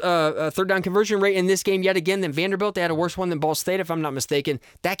a worse third down conversion rate in this game yet again than Vanderbilt. They had a worse one than Ball State, if I'm not mistaken.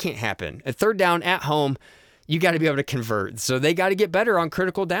 That can't happen. A third down at home, you got to be able to convert. So they got to get better on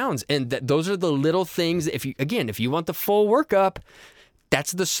critical downs. And those are the little things. If you want the full workup,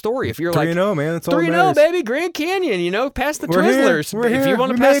 that's the story. If you're 3-0, man, that's all that 3-0, matters. baby, Grand Canyon, past the We're here. Twizzlers. We're If here. you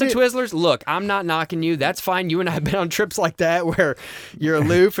want We to pass the made it. Twizzlers, look, I'm not knocking you. That's fine. You and I have been on trips like that where you're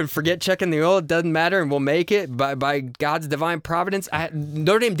aloof and forget checking the oil. It doesn't matter, and we'll make it by God's divine providence.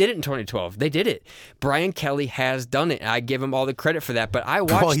 Notre Dame did it in 2012. They did it. Brian Kelly has done it. I give him all the credit for that. But I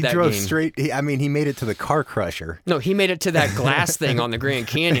watched He that drove game. straight. He made it to the car crusher. No, he made it to that glass thing on the Grand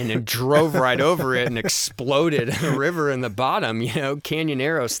Canyon and drove right over it and exploded a river in the bottom,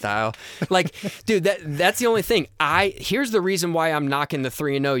 Canyonero style. Like, dude, that's the only thing. Here's the reason why I'm knocking the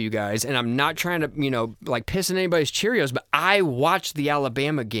 3-0, you guys, and I'm not trying to, pissing anybody's Cheerios, but I watched the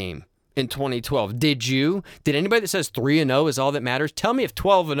Alabama game in 2012. Did you? Did anybody that says 3-0 is all that matters? Tell me if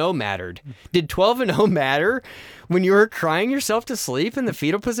 12-0 mattered. Did 12-0 matter when you were crying yourself to sleep in the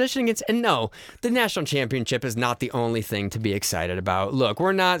fetal position against? And no, the national championship is not the only thing to be excited about. Look,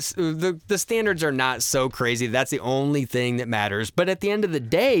 we're not, the standards are not so crazy. That's the only thing that matters. But at the end of the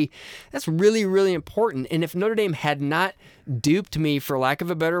day, that's really, really important. And if Notre Dame had not duped me, for lack of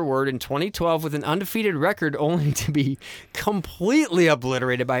a better word, in 2012 with an undefeated record only to be completely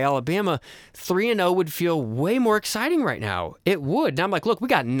obliterated by Alabama, 3-0 would feel way more exciting right now. It would. And I'm like, look, we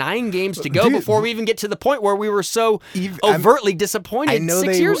got 9 games to go Dude, before we even get to the point where we were so Even- overtly disappointed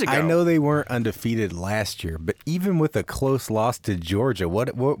 6 years ago. I know they weren't undefeated last year, but even with a close loss to Georgia,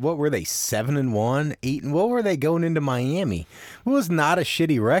 what were they? 7-1, 8, and what were they going into Miami? It was not a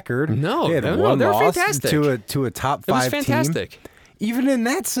shitty record. No, they had no, one they were loss fantastic. to a top It was 5 team. fantastic. Even in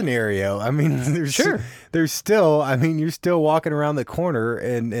that scenario, I mean, Sure. there's still, you're still walking around the corner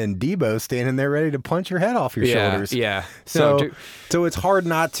and Debo standing there ready to punch your head off your shoulders. Yeah. So, No, dude. so it's hard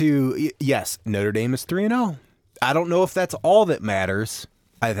not to. Yes, Notre Dame is 3-0. I don't know if that's all that matters.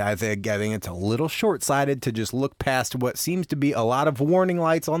 I think it's a little short-sighted to just look past what seems to be a lot of warning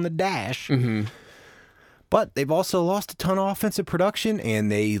lights on the dash. Mm-hmm. But they've also lost a ton of offensive production, and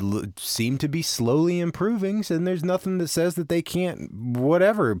they seem to be slowly improving. And there's nothing that says that they can't,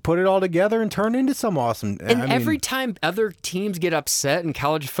 put it all together and turn into some awesome. And every time other teams get upset in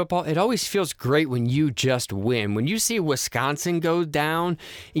college football, it always feels great when you just win. When you see Wisconsin go down,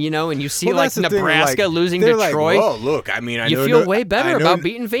 and you see that's the thing, Nebraska losing to they're like, Troy, well, look, I you feel way better about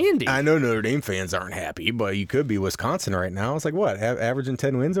beating Vandy. I know Notre Dame fans aren't happy, but you could be Wisconsin right now. It's like, what, averaging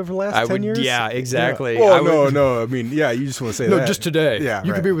 10 wins over the last 10 years? Yeah, exactly. Yeah. Well, no. I mean, yeah, you just want to say that. No, just today. Yeah,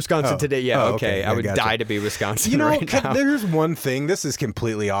 you right. could be Wisconsin Oh. today. Yeah, Oh, okay. I would gotcha. die to be Wisconsin right now. There's one thing. This is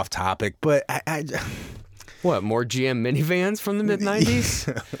completely off topic, but I What, more GM minivans from the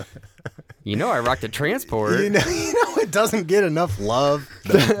mid-90s? I rocked a Transport. it doesn't get enough love.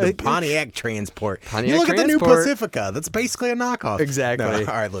 The Pontiac Transport. Pontiac you look at the new Transport. Pacifica. That's basically a knockoff. Exactly. No, all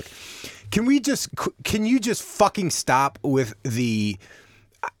right, look. Can you just fucking stop with the...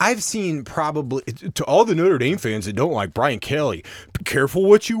 I've seen probably, to all the Notre Dame fans that don't like Brian Kelly, be careful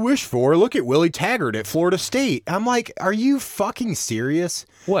what you wish for. Look at Willie Taggart at Florida State. I'm like, are you fucking serious?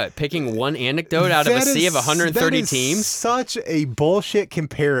 What, picking one anecdote out of a sea of 130 that is teams? Such a bullshit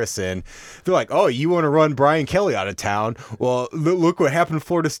comparison. They're like, oh, you want to run Brian Kelly out of town? Well, look what happened to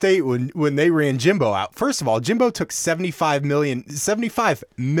Florida State when they ran Jimbo out. First of all, Jimbo took $75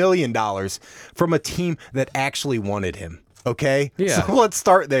 million from a team that actually wanted him. Okay? Yeah. So let's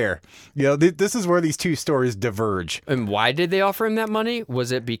start there. This is where these two stories diverge. And why did they offer him that money?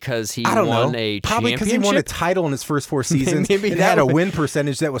 Was it because he I don't won know. a Probably because he won a championship? title in his first 4 seasons Maybe and that had a was- win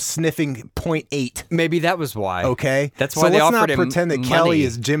percentage that was sniffing 0.8. Maybe that was why. Okay? That's So why they let's offered not him pretend that money. Kelly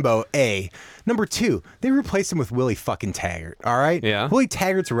is Jimbo A. Number 2, they replaced him with Willie fucking Taggart. All right? Yeah. Willie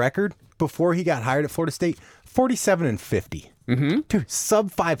Taggart's record before he got hired at Florida State, 47-50. Mm-hmm. Dude,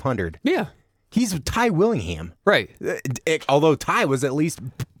 sub 500. Yeah, He's Ty Willingham. right. Although Ty was at least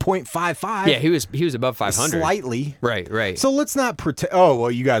 0.55. Yeah, he was above 500. Slightly. Right. So let's not pretend. Oh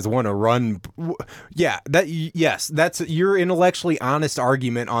well, you guys want to run? Yeah, that's your intellectually honest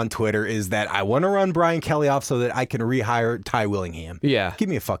argument on Twitter is that I want to run Brian Kelly off so that I can rehire Ty Willingham. Yeah. give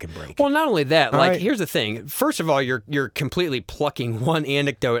me a fucking break. Well, not only that, like, right. here's the thing. First of all, you're completely plucking one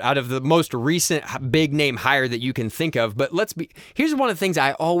anecdote out of the most recent big name hire that you can think of. But here's one of the things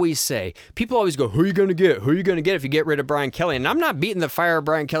I always say. People always go, who are you going to get? Who are you going to get if you get rid of Brian Kelly? And I'm not beating the fire of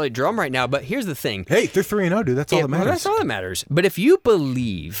Brian Kelly drum right now, but here's the thing. Hey, they're 3-0, dude. That's all that Well, matters. that's all that matters. But if you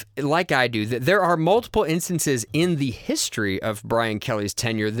believe, like I do, that there are multiple instances in the history of Brian Kelly's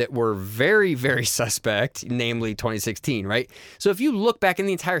tenure that were very, very suspect, namely 2016, right? So if you look back in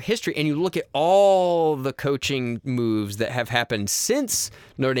the entire history and you look at all the coaching moves that have happened since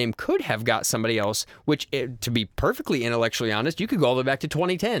Notre Dame could have got somebody else, which, to be perfectly intellectually honest, you could go all the way back to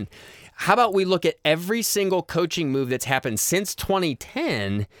 2010. How about we look at every single coaching move that's happened since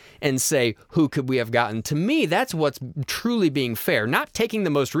 2010 and say, who could we have gotten? To me, that's what's truly being fair. Not taking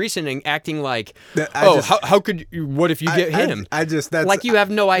the most recent and acting like, how could you, what if you get him? That's like you have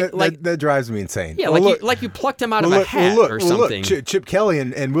no idea. That drives me insane. Yeah, Well, like you plucked him out of a hat or something. Chip Kelly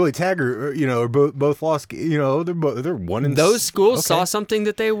and Willie Taggart, are both lost. They're 1 Those schools saw something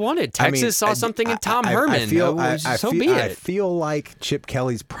that they wanted. Texas saw something in Tom Herman. I feel like Chip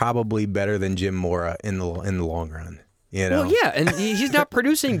Kelly's probably better than Jim Mora in the long run. Well, yeah, and he's not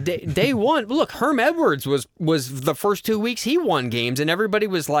producing day one. Look, Herm Edwards was the first 2 weeks he won games, and everybody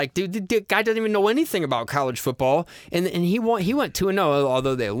was like, dude, the guy doesn't even know anything about college football, and he went 2-0,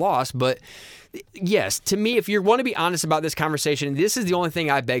 although they lost, but. Yes, to me, if you want to be honest about this conversation, this is the only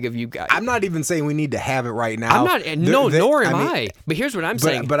thing I beg of you guys. I'm not even saying we need to have it right now. I'm not. Nor am I. But here's what I'm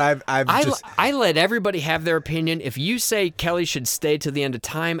saying. But I let everybody have their opinion. If you say Kelly should stay to the end of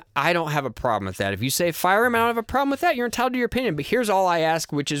time, I don't have a problem with that. If you say fire him, I don't have a problem with that. You're entitled to your opinion. But here's all I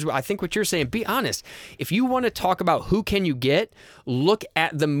ask, which is I think what you're saying. Be honest. If you want to talk about who can you get, look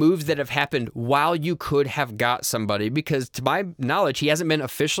at the moves that have happened while you could have got somebody. Because to my knowledge, he hasn't been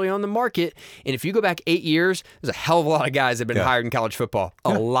officially on the market. And if you go back 8 years, there's a hell of a lot of guys that have been hired in college football. A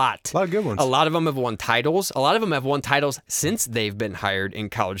lot. A lot of good ones. A lot of them have won titles. A lot of them have won titles since they've been hired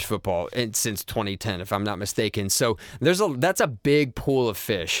in college football, and since 2010, if I'm not mistaken. So that's a big pool of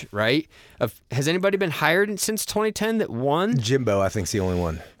fish, right? Has anybody been hired since 2010 that won? Jimbo, I think, is the only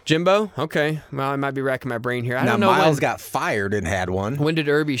one. Jimbo? Okay. Well, I might be racking my brain here. I don't know. Miles got fired and had one. When did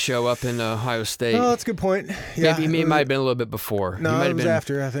Irby show up in Ohio State? Oh, that's a good point. Yeah, Maybe he might have been a little bit before. No, it was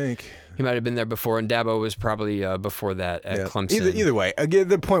after, I think. He might have been there before, and Dabo was probably before that at Clemson. Either way, again,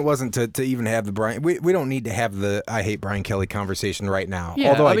 the point wasn't to even have the Brian. We don't need to have the I hate Brian Kelly conversation right now. Yeah,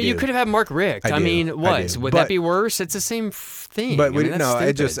 although I mean, you could have had Mark Richt. I mean, would that be worse? It's the same thing. But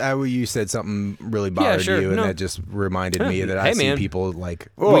you said something really bothered you, and that just reminded me that I see people like.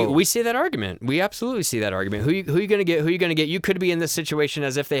 We see that argument. We absolutely see that argument. Who you going to get? Who you going to get? You could be in this situation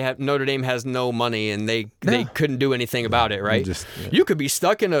as if Notre Dame has no money and they couldn't do anything about it, right? You could be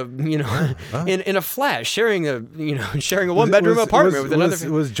stuck in a in a flat sharing a 1-bedroom apartment with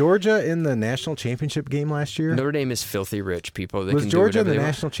another. Was Georgia in the national championship game last year? Notre Dame is filthy rich people. Was Georgia in the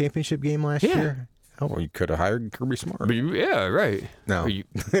national championship game last year? Oh, well, you could have hired Kirby Smart. Yeah, right. No,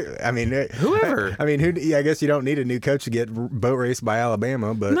 I mean whoever. I guess you don't need a new coach to get boat raced by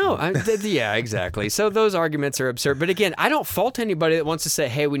Alabama, but no, yeah, exactly. So those arguments are absurd. But again, I don't fault anybody that wants to say,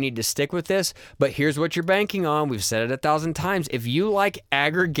 "Hey, we need to stick with this." But here's what you're banking on. We've said it 1,000 times. If you like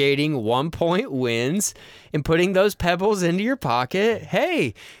aggregating 1-point wins and putting those pebbles into your pocket,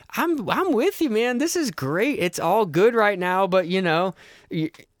 hey, I'm with you, man. This is great. It's all good right now, but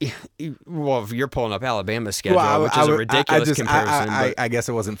if you're pulling up Alabama's schedule, which is a ridiculous comparison. I guess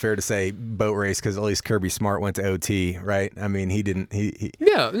it wasn't fair to say boat race because at least Kirby Smart went to OT, right? I mean, he didn't.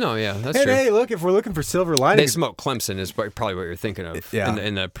 That's true. Hey, look, if we're looking for silver linings, they smoked Clemson is probably what you're thinking of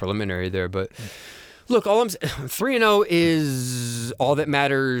in the preliminary there. But look, 3-0 is all that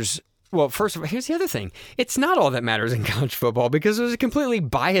matters. Well, first of all, here's the other thing. It's not all that matters in college football because there's a completely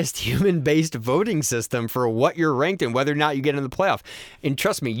biased human-based voting system for what you're ranked and whether or not you get in the playoff. And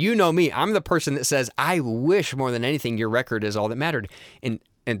trust me, you know me. I'm the person that says, I wish more than anything your record is all that mattered. And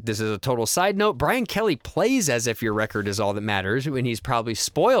this is a total side note, Brian Kelly plays as if your record is all that matters when he's probably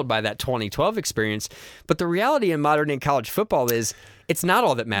spoiled by that 2012 experience. But the reality in modern day college football is it's not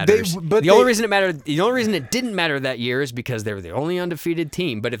all that matters. The only reason it didn't matter that year is because they were the only undefeated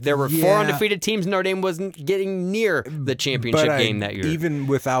team. But if there were 4 undefeated teams, Notre Dame wasn't getting near the championship game that year. Even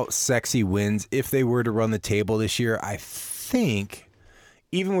without sexy wins, if they were to run the table this year, I think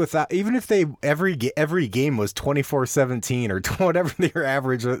even if they every game was 24-17 or whatever their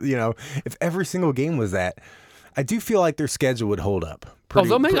average, if every single game was that, I do feel like their schedule would hold up.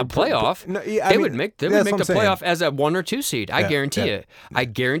 They'll make a playoff. They would make the playoff as a 1 or 2 seed. I guarantee it. I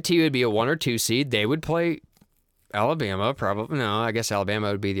guarantee it would be a 1 or 2 seed. They would play Alabama, probably. No, I guess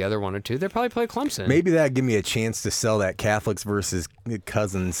Alabama would be the other 1 or 2. They'd probably play Clemson. Maybe that'd give me a chance to sell that Catholics versus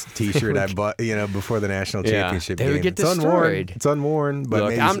Cousins T-shirt I bought, before the national championship game. They would get destroyed. It's unworn, but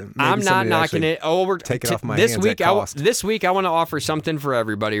look, I'm not knocking it. Take it off my this hands week. at cost. This week, I want to offer something for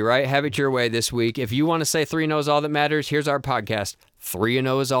everybody. Right? Have it your way this week. If you want to say 3-0 is all that matters, here's our podcast.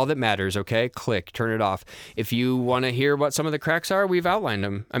 3-0 is all that matters, okay? Click, turn it off. If you want to hear what some of the cracks are, we've outlined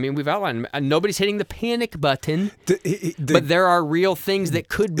them. Nobody's hitting the panic button, but there are real things that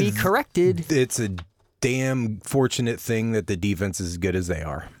could be corrected. It's a damn fortunate thing that the defense is as good as they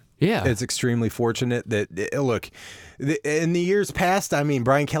are. Yeah. It's extremely fortunate that, look, in the years past, I mean,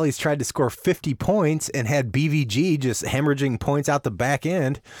 Brian Kelly's tried to score 50 points and had BVG just hemorrhaging points out the back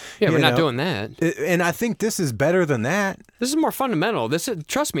end. Yeah, we're not doing that. And I think this is better than that. This is more fundamental.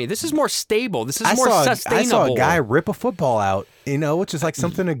 Trust me, this is more stable. This is more sustainable. I saw a guy rip a football out, which is like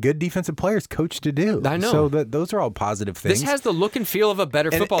something a good defensive player is coached to do. I know. So those are all positive things. This has the look and feel of a better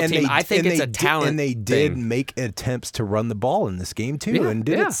football team. I think it's a talent And they did make attempts to run the ball in this game, too, and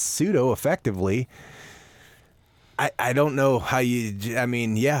did it pseudo-effectively. I don't know how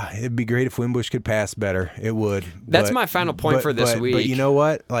it'd be great if Wimbush could pass better. It would. That's my final point for this week. But you know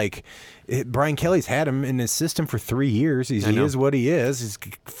what? Brian Kelly's had him in his system for 3 years. He is what he is. His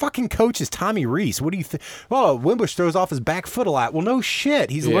fucking coach is Tommy Reese. What do you think? Oh, Wimbush throws off his back foot a lot. Well, no shit.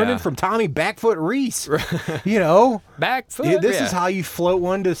 He's learning from Tommy Backfoot Reese. Back foot. This is how you float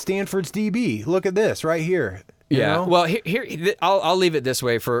one to Stanford's DB. Look at this right here. Well, here I'll leave it this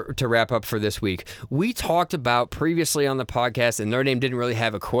way to wrap up for this week. We talked about previously on the podcast that Notre Dame didn't really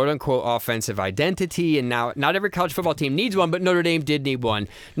have a quote-unquote offensive identity, and now not every college football team needs one, but Notre Dame did need one.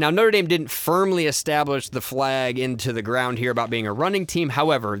 Now, Notre Dame didn't firmly establish the flag into the ground here about being a running team.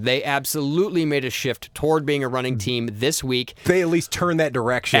 However, they absolutely made a shift toward being a running team this week. They at least turned that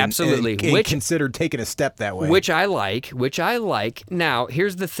direction. Absolutely. And considered taking a step that way. Which I like. Now,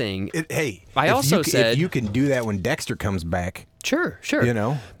 here's the thing. If you can do that when Dexter comes back. Sure.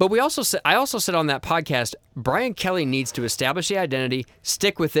 But I also said on that podcast, Brian Kelly needs to establish the identity,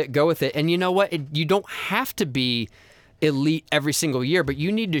 stick with it, go with it. And you know what? You don't have to be elite every single year, but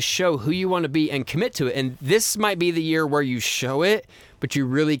you need to show who you want to be and commit to it. And this might be the year where you show it, but you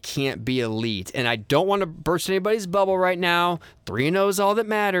really can't be elite. And I don't want to burst anybody's bubble right now. 3-0 is all that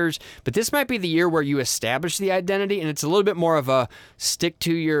matters. But this might be the year where you establish the identity, and it's a little bit more of a stick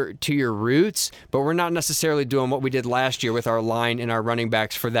to your roots. But we're not necessarily doing what we did last year with our line and our running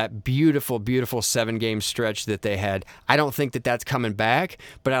backs for that beautiful, beautiful 7-game stretch that they had. I don't think that that's coming back,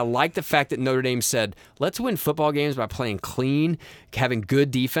 but I like the fact that Notre Dame said, let's win football games by playing clean, having good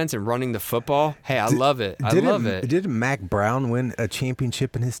defense, and running the football. Hey, I love it. I love it. Didn't Mac Brown win a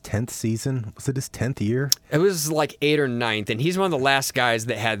championship in his 10th season? Was it his 10th year? It was like 8th or 9th, and he's one of the last guys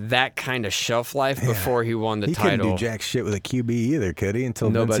that had that kind of shelf life before he won the title. He couldn't do jack shit with a QB either, could he?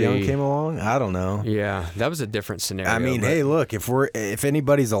 Until Vince Young came along? I don't know. Yeah, that was a different scenario. I mean, hey, look, if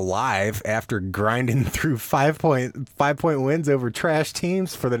anybody's alive after grinding through 5-point wins over trash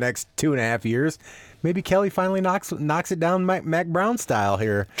teams for the next 2.5 years, maybe Kelly finally knocks it down Mac Brown style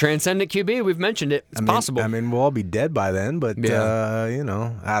here. Transcendent QB, we've mentioned it. It's possible. I mean, we'll all be dead by then, but,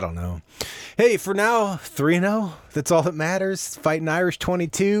 I don't know. Hey, for now, 3-0. That's all that matters. Fighting Irish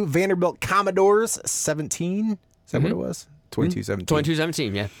 22. Vanderbilt Commodores 17. Is that what it was? 22-17.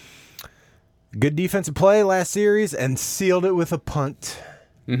 22-17, yeah. Good defensive play last series and sealed it with a punt.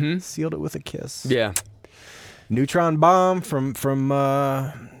 Sealed it with a kiss. Yeah. Neutron bomb from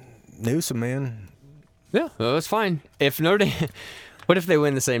Newsom, man. Yeah, well, that's fine. If Notre Dame, what if they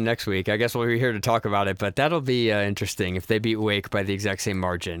win the same next week? I guess we'll be here to talk about it, but that'll be interesting if they beat Wake by the exact same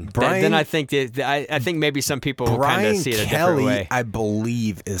margin. Then I think I think maybe some people will kind of see it a different way. I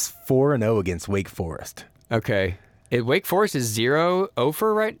believe, is 4-0 against Wake Forest. Okay. Wake Forest is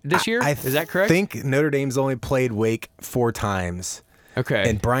 0-0 right this year? Is that correct? I think Notre Dame's only played Wake 4 times. Okay.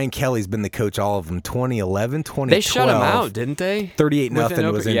 And Brian Kelly's been the coach all of them. 2011, 2012. They shut him out, didn't they?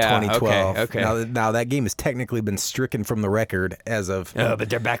 38-0 was in 2012. Okay. Now that game has technically been stricken from the record as of but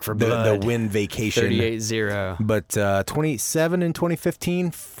they're back for blood. The win vacation. 38-0. But 27 in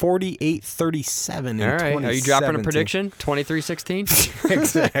 2015, 48-37 in 2017. All right. Are you dropping a prediction? 23-16?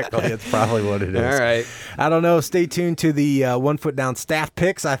 Exactly. That's probably what it is. All right. I don't know. Stay tuned to the One Foot Down staff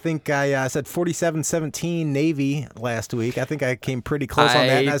picks. I think I said 47-17 Navy last week. I think I came pretty close on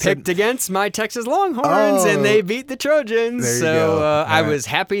that. I picked against my Texas Longhorns, and they beat the Trojans. There you so go. I was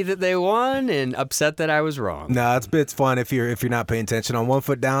happy that they won and upset that I was wrong. No, it's fun if you're not paying attention. On One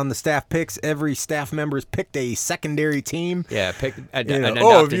Foot Down, the staff picks. Every staff member's picked a secondary team. Yeah, pick an if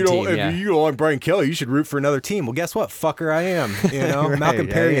you don't team. You don't like Brian Kelly, you should root for another team. Well, guess what, fucker? I am. Right, Malcolm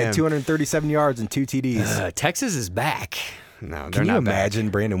Perry had 237 yards and 2 TDs. Texas is back. No, they're Can you not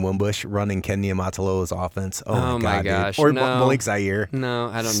imagine Brandon Wimbush running Ken Niumatalolo's offense? Oh my gosh. Dude. Or no. Malik Zaire. No,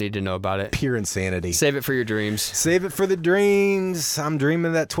 I don't need to know about it. Pure insanity. Save it for your dreams. Save it for the dreams. I'm dreaming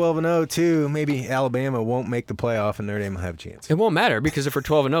of that 12-0 too. Maybe Alabama won't make the playoff and Notre Dame will have a chance. It won't matter because if we're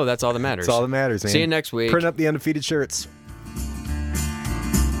 12-0, that's all that matters. That's all that matters, man. See you next week. Print up the undefeated shirts.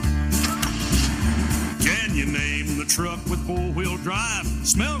 truck with four-wheel drive.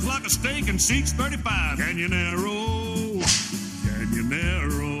 Smells like a steak and seats 35. Canyonero,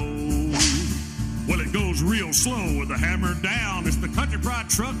 Canyonero. Well, it goes real slow with the hammer down. It's the Country Pride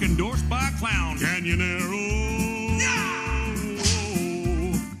truck endorsed by a clown. Canyonero,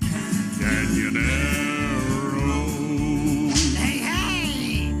 Canyonero.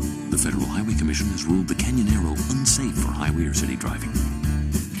 The Federal Highway Commission has ruled the Canyonero unsafe for highway or city driving.